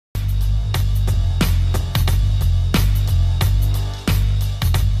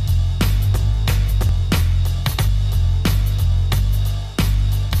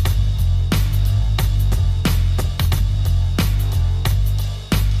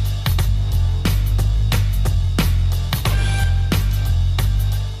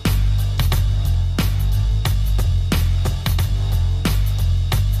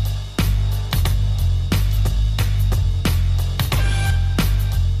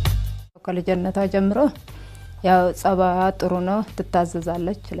ከልጅነቷ ጀምሮ ያው ጸባዋ ጥሩ ነው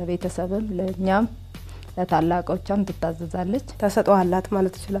ትታዘዛለች ለቤተሰብም ለኛም ለታላቆቿም ትታዘዛለች ተሰጥኦ አላት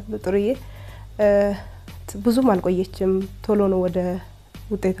ማለት ይችላል ጥሩዬ ብዙም አልቆየችም ቶሎ ነው ወደ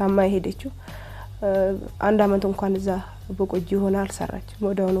ውጤታማ ሄደችው አንድ አመት እንኳን እዛ በቆጂ ሆነ አልሰራችም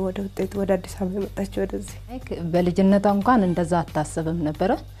ወደሆነ ወደ ውጤት ወደ አዲስ አበባ መጣች ወደዚህ በልጅነቷ እንኳን እንደዛ አታስብም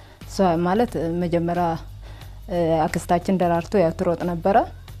ነበር ሷ ማለት መጀመሪያ አክስታችን ደራርቶ ያው ትሮጥ ነበር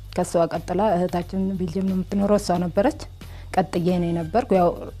ከሷ ቀጥላ እህታችን ቢልጅም ነው የምትኖረው እሷ ነበረች ቀጥዬ ነው ነበርኩ ያው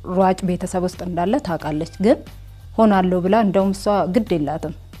ሯጭ ቤተሰብ ውስጥ እንዳለ ታቃለች ግን ሆናለሁ ብላ እንደውም እሷ ግድ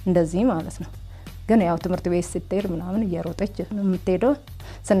የላትም እንደዚህ ማለት ነው ግን ያው ትምርት ቤት ስትሄድ ምናምን እየሮጠች ነው የምትሄደው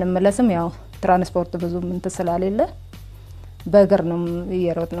ስንመለስም ያው ትራንስፖርት ብዙ ምን ተሰላልለ በእግር ነው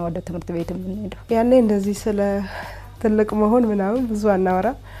እየሮጥ ነው ወደ ትምርት ቤት የምንሄደው ያኔ እንደዚህ ስለ ትልቅ መሆን ምናምን ብዙ አናወራ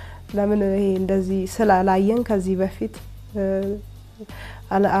ለምን ይሄ እንደዚህ ስላላየን ከዚህ በፊት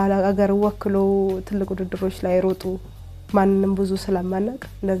አገር ወክሎ ትልቅ ውድድሮች ላይ ሮጡ ማንንም ብዙ ስለማናቅ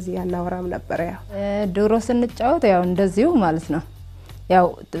እንደዚህ አናወራም ነበር ያው ድሮ ስንጫወት ያው እንደዚሁ ማለት ነው ያው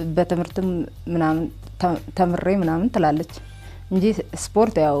በትምርትም ምናምን ተምሬ ምናምን ትላለች እንጂ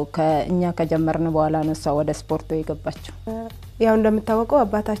ስፖርት ያው ከኛ ከጀመርን በኋላ ነው እሷ ወደ ስፖርቱ የገባችው ያው እንደምታወቀው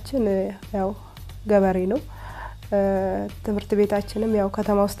አባታችን ያው ገበሬ ነው ትምርት ቤታችንም ያው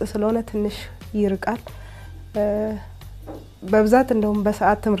ከተማ ውስጥ ስለሆነ ትንሽ ይርቃል በብዛት እንደውም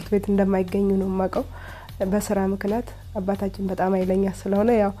በሰዓት ትምርት ቤት እንደማይገኙ ነው ማቀው በስራ ምክንያት አባታችን በጣም አይለኛ ስለሆነ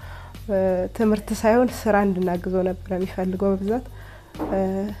ያው ትምርት ሳይሆን ስራ እንድናግዘው ነበር የሚፈልገው በብዛት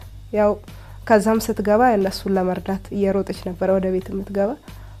ያው ከዛም ስትገባ እነሱን ለመርዳት እየሮጠች ነበር ወደ ቤት የምትገባ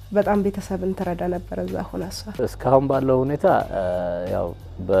በጣም ቤተሰብን ተረዳ ነበር እዛ ሆናሷ እስካሁን ባለው ሁኔታ ያው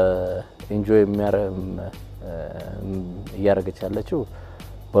በኢንጆይ ያረጋች ያለችው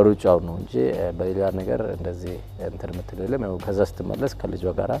በሩጫው ነው እንጂ በሌላ ነገር እንደዚህ እንትን ምትደለም ያው ከዛ ስትመለስ ከልጇ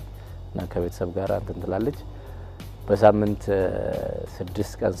ጋራ እና ከቤተሰብ ጋራ እንትን ትላለች በሳምንት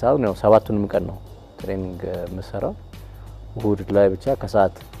 6 ቀን ሳይሆን ያው 7ቱንም ቀን ነው ትሬኒንግ መስራው እሁድ ላይ ብቻ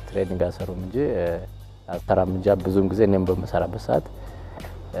ከሰዓት ትሬኒንግ አሰሩም እንጂ አስተራም እንጂ ብዙም ጊዜ እኔም በመሰራበት ሰዓት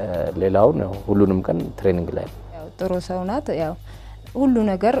ሌላውን ያው ሁሉንም ቀን ትሬኒንግ ላይ ያው ጥሩ ሰው ናት ያው ሁሉ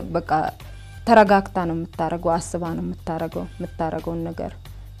ነገር በቃ ተረጋግታ ነው የምታረገው አስባ ነው የምታረገው ነገር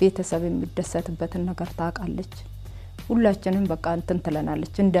ቤተሰብ የሚደሰትበትን ነገር ታቃለች ሁላችንም በቃ እንትን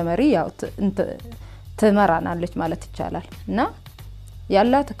ትለናለች እንደመሪ ያው ትመራናለች ማለት ይቻላል እና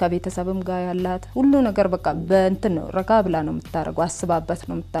ያላት ከቤተሰብም ጋር ያላት ሁሉ ነገር በቃ በእንትን ነው ረጋ ብላ ነው የምታረገው አስባበት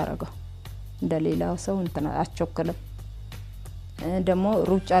ነው የምታረገው እንደሌላው ሰው እንትን አቸኩልም ደሞ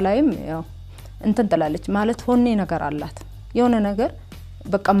ሩጫ ላይም ያው እንትን ትላለች ማለት ሆኔ ነገር አላት የሆነ ነገር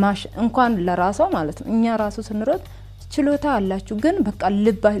በቃ ማሽ እንኳን ለራሷ ማለት ነው እኛ ራሱ ስንሮጥ ችሎታ አላችሁ ግን በቃ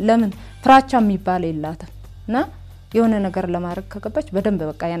ልባ ለምን ፍራቻ የሚባል የላትምና የሆነ ነገር ለማድረግ ከገባች በደንብ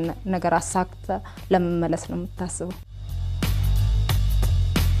በቃ ያን ነገር አሳክታ ለመመለስ ነው የምታስበው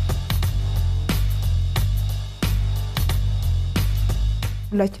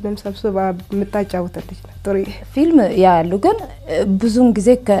ሁላችንም ሰብስባ የምታጫውተልሽ ጥሩ ፊልም ያሉ ግን ብዙን ጊዜ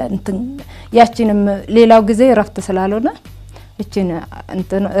ከእንትን ያቺንም ሌላው ጊዜ ረፍት ስላልሆነ እቺን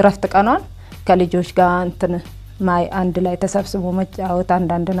እንትን ረፍት ቀኗን ከልጆች ጋር እንትን ማይ አንድ ላይ ተሰብስቦ መጫወት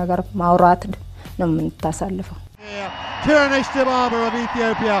አንድ ነገር ማውራት ነው የምንታሳልፈው Tirunesh Dibaba of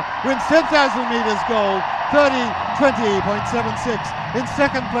Ethiopia wins 10,000 meters gold 30:20.76 in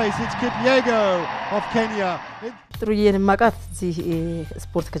second place it's Kipyego of Kenya ጥሩዬን ማቃት እዚህ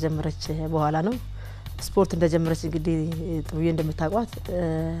ስፖርት ከጀመረች በኋላ ነው ስፖርት እንደጀመረች እንግዲህ ጥሩዬ እንደምታቋት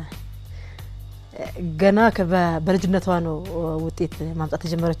ገና በልጅነቷ ነው ውጤት ማምጣት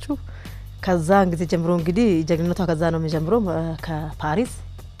የጀመረችው ከዛ እንግዲህ ጀምሮ እንግዲህ ጀግንነቷ ከዛ ነው የሚጀምረው ከፓሪስ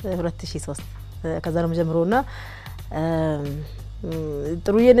 2003 ከዛ ነው የሚጀምረውና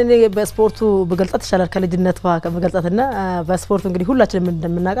ጥሩዬን እኔ በስፖርቱ በገልጻት ይችላል ከልጅነቷ ከመገልጻትና በስፖርቱ እንግዲህ ሁላችንም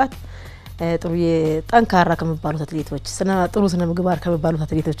እንደምናቃት ጥሩዬ ጠንካራ ከመባሉት አትሌቶች ጥሩ ስነ ምግባር ከመባሉት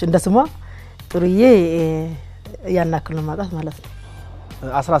አትሌቶች እንደስሟ ጥሩዬ ያናክል ነው ማቃት ማለት ነው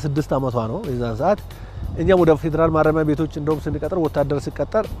 16 አመቷ ነው የዛን ሰዓት እኛም ወደ ፌደራል ማረሚያ ቤቶች እንደውም ስንቀጠር ወታደር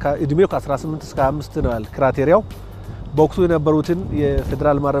ሲቀጠር ከእድሜው ከ18 እስከ 5 ነው ያል ክራቴሪያው ቦክሱ የነበሩትን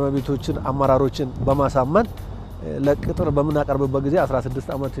የፌደራል ማረሚያ ቤቶችን አመራሮችን በማሳመን ለቅጥር በመናቀርብበት ጊዜ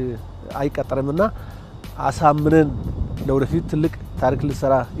 16 አመት አይቀጠርምና አሳምነን ለወደፊት ትልቅ ታሪክ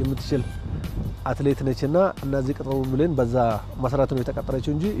ልሰራ የምትችል አትሌት ነችና እነዚህ ቅጥሩ ብለን በዛ መሰረት ነው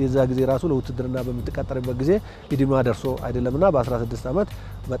የተቀጠረችው እንጂ የዛ ጊዜ ራሱ ለውትድርና በመተቀጠረበት ጊዜ እድሜዋ ደርሶ አይደለምና በ16 አመት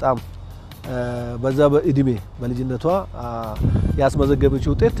በጣም በዛ በእድሜ በልጅነቷ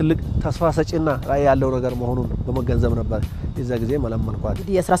ያስመዘገበችው ውጤት ትልቅ ተስፋ ሰጪና ራይ ያለው ነገር መሆኑን በመገንዘብ ነበር የዛ ጊዜ መለመንኳት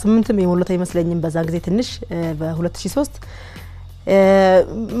እንግዲህ 18 የሞለታ ይመስለኝም በዛ ጊዜ ትንሽ በ2003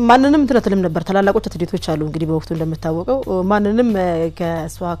 ማንንም ትነትልም ነበር ታላላቆች አትሌቶች አሉ እንግዲህ በወቅቱ እንደምታወቀው ማንንም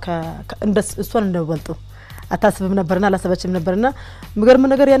እሷን እንደበልጡ አታስብም ነበርና አላሰበችም ነበርና ምገርም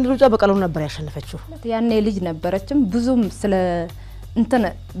ነገር ያን ሩጫ በቀላሉ ነበር ያሸነፈችው ያኔ ልጅ ነበረችም ብዙም ስለ እንትን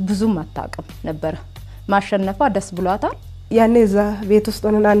ብዙም አታውቅም ነበር ማሸነፏ ደስ ብሏታል ያኔ እዛ ቤት ውስጥ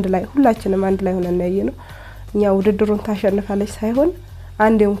ሆነን አንድ ላይ ሁላችንም አንድ ላይ ሆነን ያየነው እኛ ውድድሩን ታሸንፋለች ሳይሆን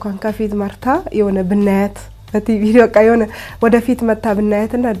አንዴ እንኳን ከፊት ማርታ የሆነ ብናያት በቲቪ በቃ የሆነ ወደፊት መታ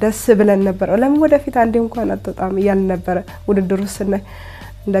ብናያትና ደስ ብለን ነበር ለምን ወደፊት አንዴ እንኳን አጣጣም ይያል ነበር ውድድሩ ስናይ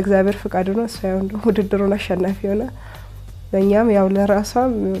እንደ እግዚአብሔር ፍቃድ ነው ሳይው ውድድሩን አሸናፊ ሆነ ለኛም ያው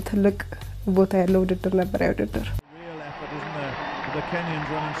ለራሷም ትልቅ ቦታ ያለው ውድድር ነበር ያው ውድድር The Kenyans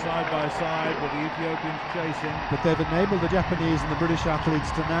running side by side with the Ethiopians chasing, but they've enabled the Japanese and the British athletes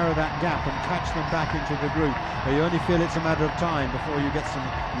to narrow that gap and catch them back into the group. You only feel it's a matter of time before you get some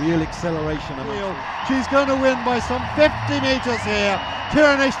real acceleration. She's going to win by some 50 metres here.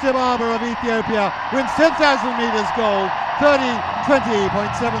 Tirunesh Dibaba of Ethiopia wins 10,000 metres gold,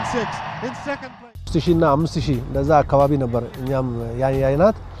 30:20.76 in second place. 3000 እና 5000 እንደዛ አካባቢ ነበር እኛም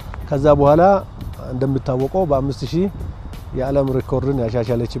ያይናት ከዛ በኋላ እንደምታወቀው በ5000 የዓለም ሪኮርድን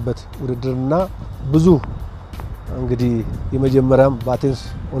ያሻሻለችበት ውድድርና ብዙ እንግዲህ የመጀመሪያም በአቴንስ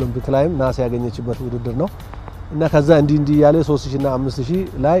ኦሎምፒክ ላይም ናስ ያገኘችበት ውድድር ነው እና ከዛ እንዲ ያለ 3000 እና 5000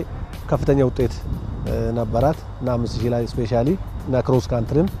 ላይ ከፍተኛ ውጤት ነበራት እና 5000 ላይ ስፔሻሊ እና ክሮስ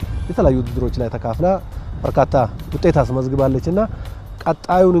ካንትሪም የተለያዩ ውድድሮች ላይ ተካፍላ በርካታ ውጤት አስመዝግባለችና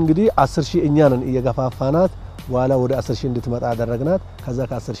ቀጣዩን እንግዲህ 10000 እኛንን እየገፋፋናት በኋላ ወደ 10000 እንድትመጣ አደረግናት ከዛ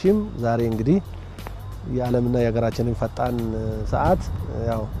ከ10000ም ዛሬ እንግዲህ የዓለምና የሀገራችንን ፈጣን ሰዓት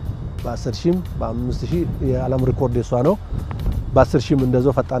ያው በ10000 በ5000 የዓለም ሪኮርድ እሷ ነው በ10000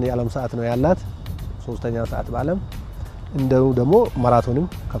 እንደዛው ፈጣን የዓለም ሰዓት ነው ያላት ሶስተኛ ሰዓት በዓለም እንደው ደግሞ ማራቶንም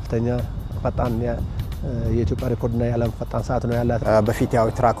ከፍተኛ ፈጣን የኢትዮጵያ ሪኮርድና የዓለም ፈጣን ሰዓት ነው ያላት በፊት ያው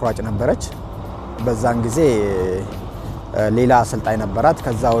ትራክ ሯጭ ነበረች በዛን ጊዜ ሌላ አሰልጣኝ ነበራት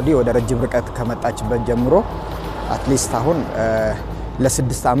ከዛ ወዲህ ወደ ረጅም ርቀት ከመጣችበት ጀምሮ አትሊስት አሁን ለ6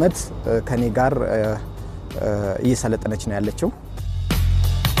 አመት ከኔ ጋር እየሰለጠነች ነው ያለችው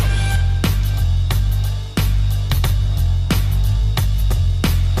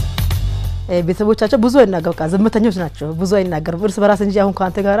ቤተሰቦቻቸው ብዙ አይናገሩ ዝምተኞች ናቸው ብዙ አይናገሩ እርስ በራስ እንጂ አሁን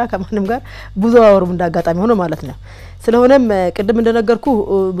ካንተ ጋራ ከማንም ጋር ብዙ አወሩም እንዳጋጣሚ ሆኖ ማለት ነው ስለሆነም ቅድም እንደነገርኩ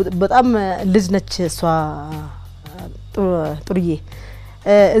በጣም ልጅ ነች እሷ ጥሩዬ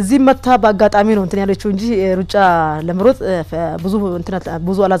እዚህ መታ በአጋጣሚ ነው እንትን ያለችው እንጂ ሩጫ ለምሮጥ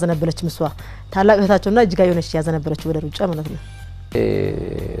ብዙ አላዘነበለችም እሷ ታላቅ እህታቸውና እጅጋየሁ ነች ያዘነበለችው ወደ ሩጫ ማለት ነው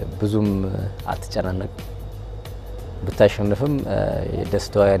ብዙም አትጨናነቅ ብታሸንፍም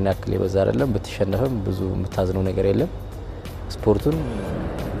የደስታዋ ያን ያክል ይበዛ አይደለም ብትሸነፍም ብዙ የምታዝነው ነገር የለም ስፖርቱን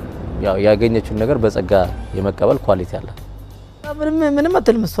ያው ያገኘችው ነገር በጸጋ የመቀበል ኳሊቲ አለ ምንም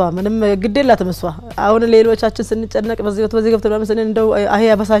አትልም እሷ ምንም ግዴላትም እሷ አሁን ሌሎቻችን ስንጨነቅ በዚህ ገብተው ምናምን ስንል እንደው አሄ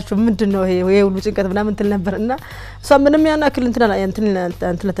ያበሳችሁ ምንድነው ይሄ ሁሉ ጭንቀት ምናምን እንትን ነበርና እሷ ምንም ያን አክል እንትን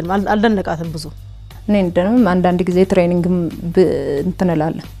አልደነቃትም ብዙ እኔ እንደንም አንዳንድ ጊዜ ትሬኒንግም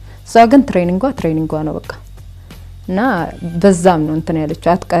እንትንላለን እሷ ግን ትሬኒንጓ ነው በቃ እና በዛም ነው እንትን ያለችው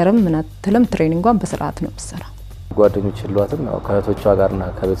አትቀርም ምን አትልም ትሬኒንጓን በስርዓት ነው የምትሰራ ጓደኞች ይሏትም ያው ከእህቶቿ ጋርና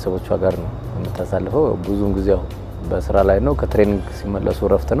ከቤተሰቦቿ ጋር ነው የምታሳልፈው ብዙውን ጊዜ ያው በስራ ላይ ነው ከትሬኒንግ ሲመለሱ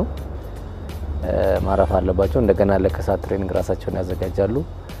ረፍት ነው ማረፍ አለባቸው እንደገና ለከሳት ትሬኒንግ ራሳቸውን ያዘጋጃሉ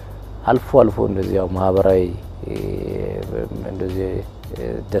አልፎ እንደዚህ ያው ማህበራዊ እንደዚህ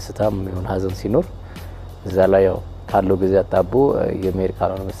ደስታም ይሁን ሀዘን ሲኖር እዛ ላይ ያው ካለው ጊዜ አጣቦ የአሜሪካ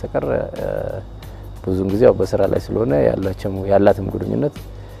ነው መሰከር ብዙውን ጊዜ ያው በስራ ላይ ስለሆነ ያላትም ግንኙነት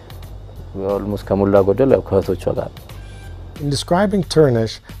almost ከሞላ ጎደል ያው ከእህቶቿ ጋር In describing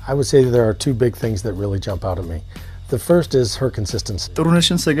Tirunesh, I would say that there are two big things that really jump out at me. The first is her consistency.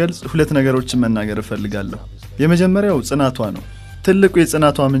 ጥሩነሽን ስገልጽ ሁለት ነገሮችን መናገር እፈልጋለሁ የመጀመሪያው ጽናቷ ነው ትልቁ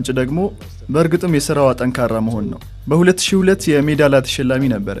የጽናቷ ምንጭ ደግሞ በእርግጥም የሥራዋ ጠንካራ መሆን ነው በ2002 የሜዳሊያ ተሸላሚ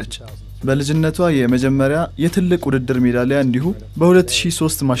ነበረች በልጅነቷ የመጀመሪያ የትልቅ ውድድር ሜዳሊያ እንዲሁ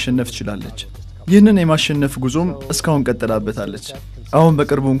በ2003 ማሸነፍ ችላለች ይህንን የማሸነፍ ጉዞም እስካሁን ቀጥላበታለች አሁን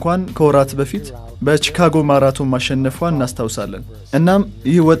በቅርቡ እንኳን ከወራት በፊት በቺካጎ ማራቶን ማሸነፏን እናስታውሳለን እናም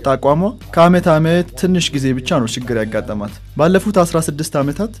ይህ ወጣ አቋሟ ከአመት አመት ትንሽ ጊዜ ብቻ ነው ችግር ያጋጠማት ባለፉት 16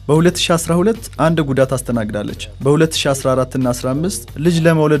 አመታት በ2012 አንድ ጉዳት አስተናግዳለች በ2014 እና 15 ልጅ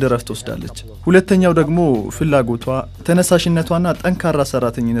ለመውለድ ረፍት ወስዳለች ሁለተኛው ደግሞ ፍላጎቷ ተነሳሽነቷና ጠንካራ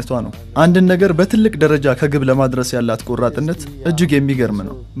ሰራተኝነቷ ነው አንድ ነገር በትልቅ ደረጃ ከግብ ለማድረስ ያላት ቆራጥነት እጅግ የሚገርም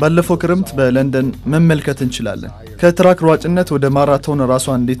ነው ባለፈው ክረምት በለንደን መመልከት እንችላለን ከትራክ ሯጭነት ወደ ማራቶን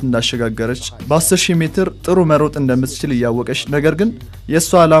ራሷን እንዴት እንዳሸጋገረች በ10 በ10000 ሜትር ጥሩ መሮጥ እንደምትችል እያወቀች ነገር ግን የሷ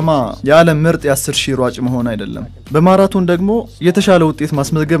ዓላማ የዓለም ምርጥ የ10000 ሯጭ መሆን አይደለም። በማራቶን ደግሞ የተሻለ ውጤት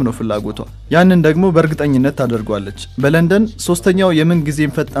ማስመዝገብ ነው ፍላጎቷ። ያንን ደግሞ በእርግጠኝነት ታደርጓለች። በለንደን ሶስተኛው የምን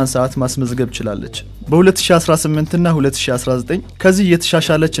ጊዜም ፈጣን ሰዓት ማስመዝገብ ችላለች። በ2018 እና 2019 ከዚህ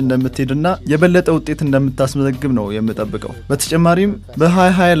የተሻሻለች እንደምትሄድና የበለጠ ውጤት እንደምታስመዘግብ ነው የምጠብቀው። በተጨማሪም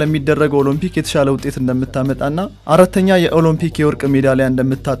በ2020 ለሚደረገው ኦሎምፒክ የተሻለ ውጤት እንደምታመጣና አራተኛ የኦሎምፒክ የወርቅ ሜዳሊያ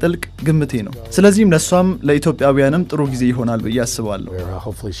እንደምታጠልቅ ግምቴ ነው። ስለዚህም ለሷም ለኢትዮጵያውያንም ጥሩ ጊዜ ይሆናል ብዬ አስባለሁ።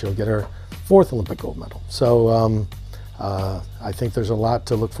 Hopefully she'll get her 4th Olympic gold medal. So I think there's a lot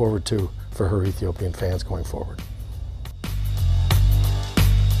to look forward to for her Ethiopian fans going forward.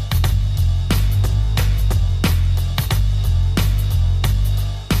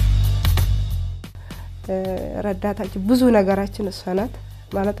 ረዳታችን ብዙ ነገራችን እሷ ናት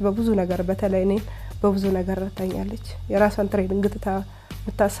ማለት በብዙ ነገር በተለይ እኔ በብዙ ነገር ረታኛለች። የራሷን ትሬኒንግ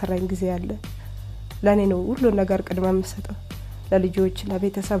ምታሰራኝ ጊዜ አለ። ለኔ ነው ሁሉ ነገር ቅድመ የምሰጠው። ለልጆች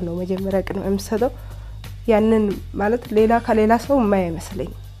ለቤተሰብ ነው መጀመሪያ ቅድመ የምሰጠው። ያንን ማለት ሌላ ከሌላ ሰው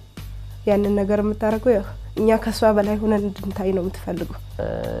የማይመስለኝ ያንን ነገር የምታረገው እኛ ከሷ በላይ ሆነን እንድንታይ ነው የምትፈልገው።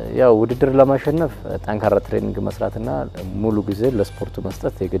 ያው ውድድር ለማሸነፍ ጠንካራ ትሬኒንግ መስራትና ሙሉ ጊዜ ለስፖርቱ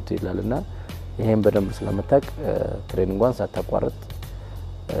መስጠት የግድ ይላልና ይሄን በደንብ ስለምታቅ ትሬኒንጓን ሳታቋርጥ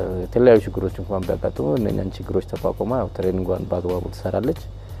የተለያዩ ችግሮች እንኳን ቢያጋጥሙ እነኛን ችግሮች ተቋቁማ ትሬኒንጓን በአግባቡ ትሰራለች።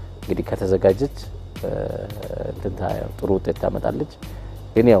 እንግዲህ ከተዘጋጀች ጥሩ ውጤት ታመጣለች።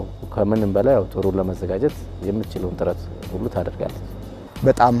 ግን ያው ከምንም በላይ ያው ጥሩ ለመዘጋጀት የምትችለውን ጥረት ሁሉ ታደርጋለች።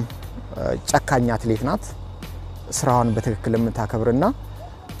 በጣም ጨካኝ አትሌት ናት። ስራዋን በትክክል የምታከብርና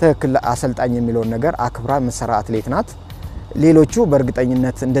ትክክል አሰልጣኝ የሚለውን ነገር አክብራ የምትሰራ አትሌት ናት። ሌሎቹ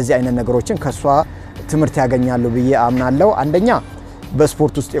በእርግጠኝነት እንደዚህ አይነት ነገሮችን ከሷ ትምህርት ያገኛሉ ብዬ አምናለሁ። አንደኛ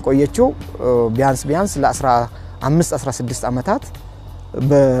በስፖርት ውስጥ የቆየችው ቢያንስ ለ15 16 አመታት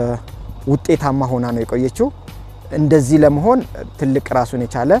በውጤታማ ሆና ነው የቆየችው። እንደዚህ ለመሆን ትልቅ ራሱን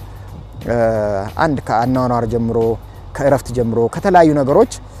የቻለ አንድ ከአናኗር ጀምሮ ከእረፍት ጀምሮ ከተለያዩ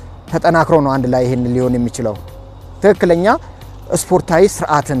ነገሮች ተጠናክሮ ነው አንድ ላይ ይሄን ሊሆን የሚችለው። ትክክለኛ ስፖርታዊ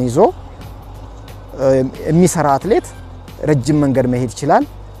ስርዓትን ይዞ የሚሰራ አትሌት ረጅም መንገድ መሄድ ይችላል።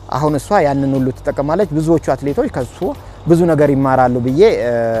 አሁን እሷ ያንን ሁሉ ተጠቀማለች። ብዙዎቹ አትሌቶች ከሱ ብዙ ነገር ይማራሉ ብዬ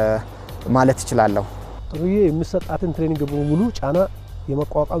ማለት እችላለሁ። ጥሩዬ የሚሰጣትን ትሬኒንግ በሙሉ ጫና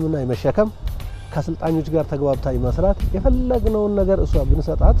የመቋቋምና የመሸከም ከአሰልጣኞች ጋር ተግባብታ መስራት የፈለግነውን ነገር እሷ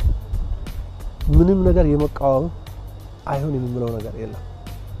ብንሰጣት ምንም ነገር የመቃወም አይሆን የሚለው ነገር የለም።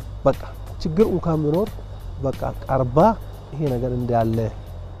 በቃ ችግር እንኳን ቢኖር በቃ ቀርባ ይሄ ነገር እንዳለ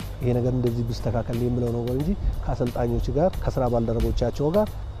ይሄ ነገር እንደዚህ ቢስተካከል የሚለው ነው እንጂ ከአሰልጣኞች ጋር ከስራ ባልደረቦቻቸው ጋር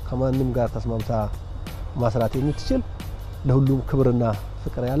ከማንም ጋር ተስማምታ ማስራት የምትችል ለሁሉም ክብርና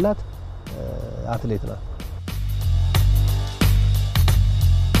ፍቅር ያላት አትሌት ናት።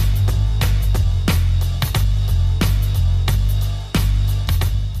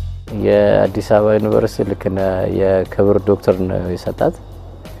 የአዲስ አበባ ዩኒቨርሲቲ ልክና የክብር ዶክተር ነው የሰጣት።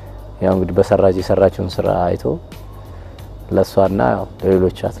 ያው እንግዲህ የሰራችውን ስራ አይቶ ለሷና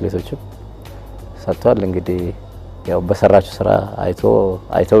ለሌሎች አትሌቶችም ሰጥቷል። እንግዲህ ያው በሰራችው ስራ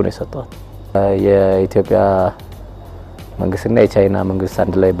አይተው ነው የሰጧት። የኢትዮጵያ መንግስትና የቻይና መንግስት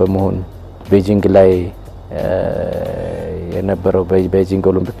አንድ ላይ በመሆን ቤጂንግ ላይ የነበረው ቤጂንግ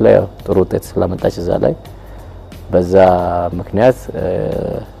ኦሎምፒክ ላይ ጥሩ ውጤት ስላመጣች እዛ ላይ በዛ ምክንያት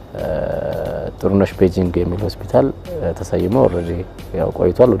ጥሩነሽ ቤጂንግ የሚል ሆስፒታል ተሰይሞ ኦሬዲ ያው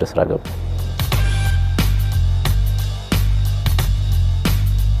ቆይቷል፣ ወደ ስራ ገባ።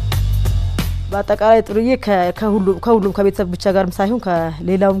 በአጠቃላይ ጥሩዬ ከሁሉም ከቤተሰብ ብቻ ጋርም ሳይሆን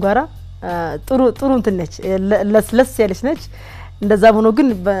ከሌላውም ጋራ ጥሩ እንትን ነች፣ ለስ ያለች ነች። እንደዛም ሆኖ ግን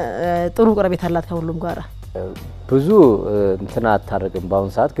ጥሩ ቀረቤት አላት ከሁሉም ጋራ። ብዙ እንትና አታረግም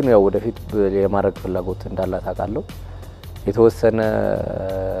በአሁን ሰዓት ግን ያው ወደፊት የማድረግ ፍላጎት እንዳላት አውቃለሁ። የተወሰነ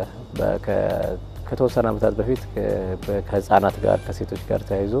ከተወሰነ አመታት በፊት ከህፃናት ጋር ከሴቶች ጋር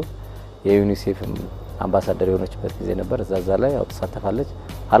ተያይዞ የዩኒሴፍ አምባሳደር የሆነችበት ጊዜ ነበር። እዛዛ ላይ ያው ተሳተፋለች።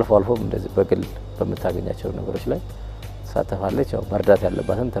 አልፎም እንደዚህ በግል በመታገኛቸው ነገሮች ላይ ተሳተፋለች። ያው መርዳት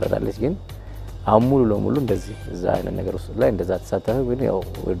ያለባትን ትረዳለች። ግን አሁን ሙሉ ለሙሉ እንደዚህ እዛ አይነት ነገር ውስጥ ላይ እንደዛ ተሳተፈ። ግን ያው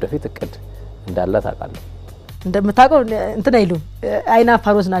ወደፊት እቅድ እንዳላት አውቃለሁ። እንደምታውቀው እንትን አይሉም፣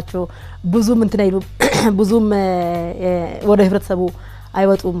 አይናፋሮች ናቸው። ብዙም እንትን አይሉም፣ ብዙም ወደ ህብረተሰቡ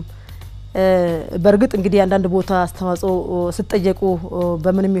አይወጡም። በርግጥ እንግዲህ አንዳንድ ቦታ አስተዋጽኦ ሲጠየቁ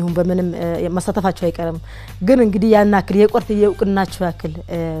በምንም ይሁን በምንም መሳተፋቸው አይቀርም። ግን እንግዲህ ያን አክል የእውቅናቸው ያክል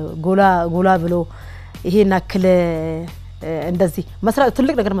ጎላ ብሎ ይሄን አክል እንደዚህ መስራት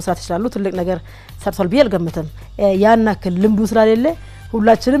ትልቅ ነገር መስራት ይችላሉ። ትልቅ ነገር ሰርቷል ብዬ አልገምትም። ያን አክል ልምዱ ስላሌለ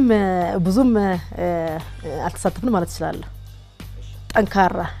ሁላችንም ብዙም አልተሳተፍንም ማለት ይችላል።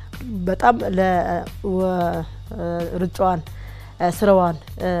 ጠንካራ በጣም ለሩጫዋን ስራዋን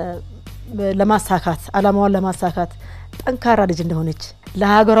ለማሳካት አላማዋን ለማሳካት ጠንካራ ልጅ እንደሆነች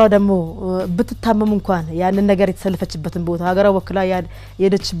ለሀገሯ ደግሞ ብትታመም እንኳን ያንን ነገር የተሰለፈችበትን ቦታ ሀገሯ ወክላ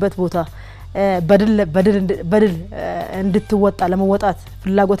የሄደችበት ቦታ በድል እንድትወጣ ለመወጣት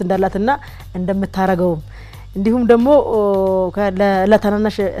ፍላጎት እንዳላትና እንደምታረገው እንዲሁም ደግሞ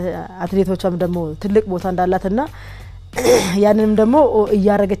ለተናናሽ አትሌቶቿም ደግሞ ትልቅ ቦታ እንዳላትና ያንንም ደግሞ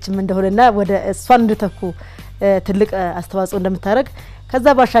እያረገችም እንደሆነና ወደ እሷን እንድተኩ ትልቅ አስተዋጽኦ እንደምታረግ ከዛ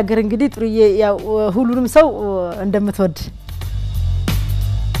ባሻገር እንግዲህ ጥሩዬ ያው ሁሉንም ሰው እንደምትወድ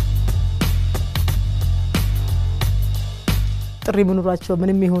ጥሪ ምኑራቸው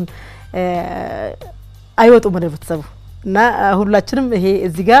ምንም ይሁን አይወጡም ወደ ቤተሰቡ እና ሁላችንም ይሄ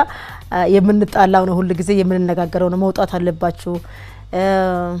እዚህ ጋር የምንጣላው ነው ሁሉ ጊዜ የምንነጋገረው ነው መውጣት አለባችሁ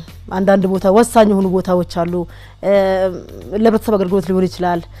አንዳንድ ቦታ ወሳኝ ሆኑ ቦታዎች አሉ ለቤተሰብ አገልግሎት ሊሆን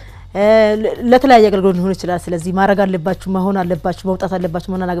ይችላል ለተለያየ አገልግሎት ሊሆን ይችላል ስለዚህ ማረግ አለባችሁ መሆን አለባችሁ መውጣት አለባችሁ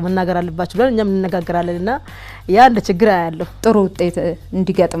መናገር አለባችሁ ብለን እኛም እንነጋገራለንና ያ እንደ ችግር ያለው ጥሩ ውጤት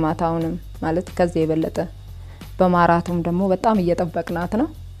እንዲገጥማት አሁንም ማለት ከዚህ የበለጠ በማራቶም ደግሞ በጣም እየጠበቅናት ነው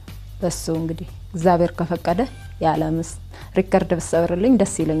በሱ እንግዲህ እግዚአብሔር ከፈቀደ ያለምስ ሪከርድ በሰብርልኝ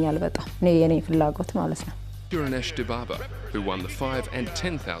ደስ ይለኛል በጣም የኔ ፍላጎት ማለት ነው Tirunesh Dibaba, who won the 5 and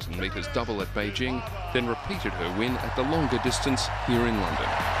 10,000 metres double at Beijing, then repeated her win at the longer distance here in London.